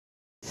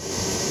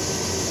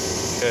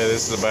Okay,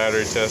 this is a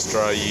battery tester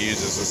I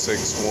use. It's a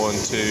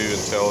 612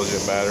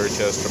 Intelligent Battery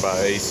Tester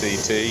by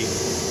ACT.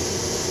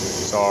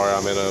 Sorry,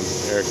 I'm in an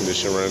air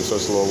conditioning room, so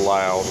it's a little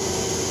loud.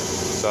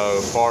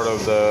 So part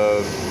of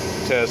the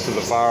test of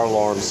the fire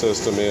alarm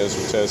system is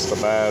we test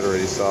the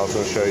battery. So I was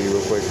going to show you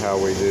real quick how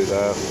we do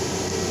that.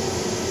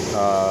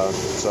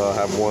 So I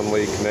have one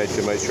lead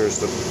connected, make sure it's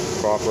the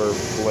proper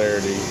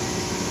polarity.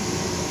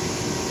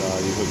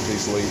 You hook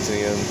these leads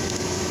in.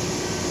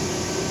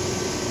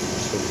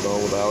 On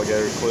with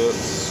alligator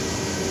clips.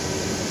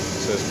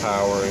 It says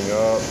powering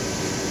up.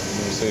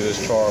 You can see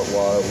this chart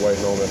while I'm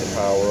waiting on it to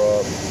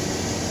power up.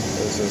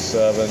 This is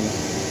 7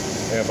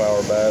 amp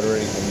hour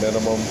battery, the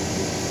minimum.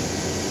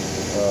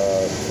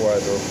 Before I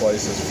have to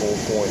replace this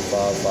 4.55.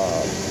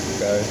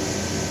 Okay.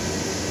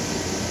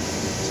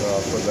 So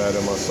I'll put that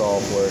in my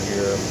software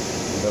here.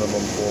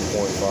 Minimum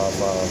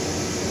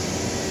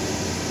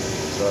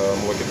 4.55. So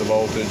I'm looking at the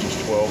voltage, it's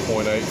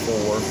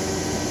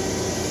 12.84.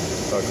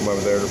 I come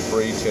over there to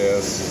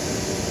pre-test,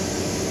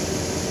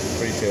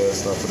 and I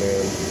put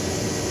in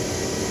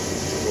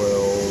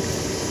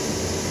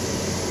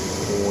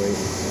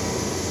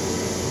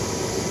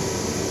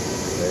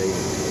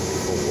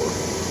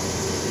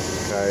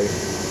 12.84. Okay,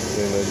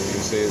 then as you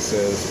can see it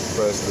says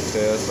press the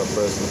test. I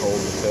press and hold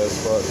the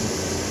test button.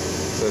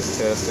 It says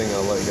testing, I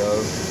let go.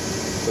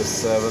 It says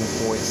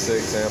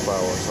 7.6 amp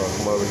hours. So I'll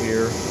come over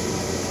here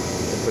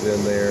and put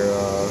in there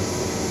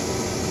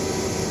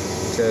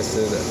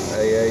tested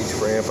AH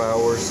for amp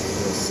hours,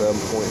 and it's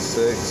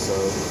 7.6, so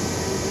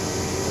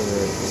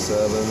we're at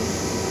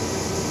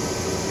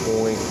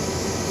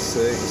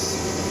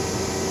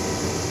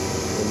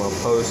 7.6. In my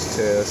post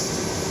test,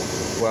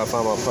 when I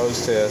find my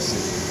post test,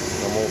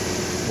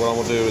 what I'm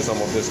going to do is I'm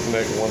going to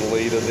disconnect one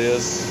lead of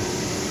this.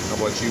 I'm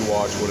going to let you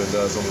watch what it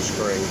does on the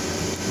screen.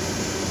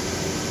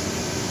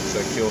 So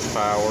it kills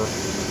power,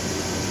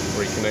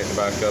 reconnect it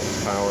back up,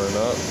 it's powering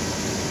up.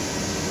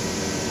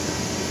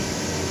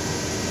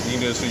 You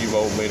can do this with your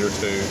voltmeter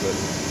too, but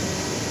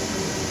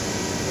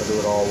I do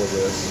it all with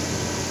this.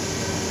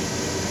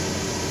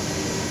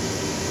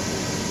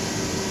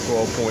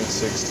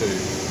 12.62.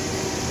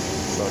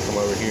 So I'll come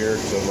over here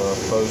to my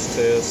post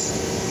test.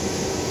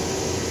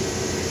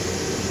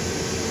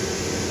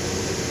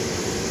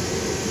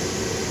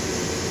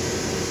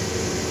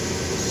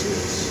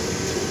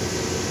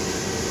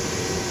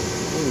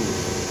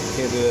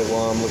 Can't do that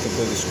while I'm looking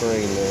through the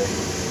screen there.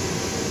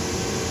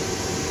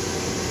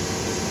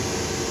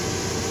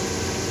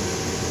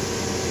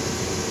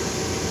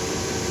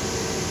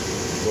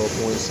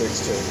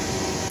 12.62.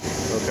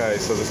 Okay,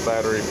 so this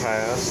battery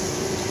passed.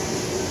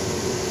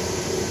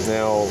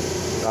 Now,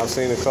 I've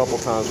seen a couple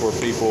times where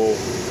people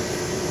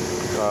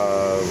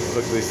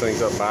hook these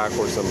things up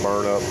backwards and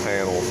burn up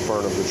panels,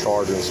 burn up the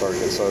charging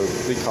circuit. So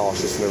be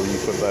cautious whenever you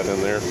put that in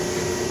there.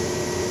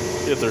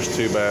 If there's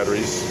two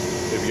batteries,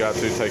 if you got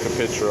to, take a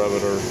picture of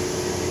it, or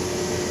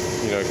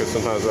because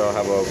sometimes they'll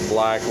have a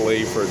black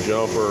leaf for a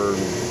jumper,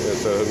 and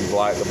instead of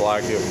black to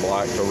black, you have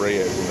black to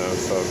red.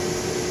 So.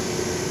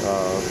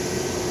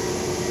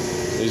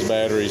 These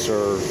batteries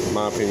are, in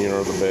my opinion,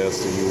 are the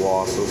best of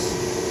UASAs.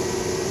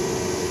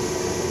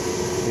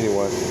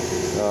 Anyway,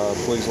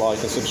 please like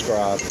and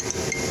subscribe.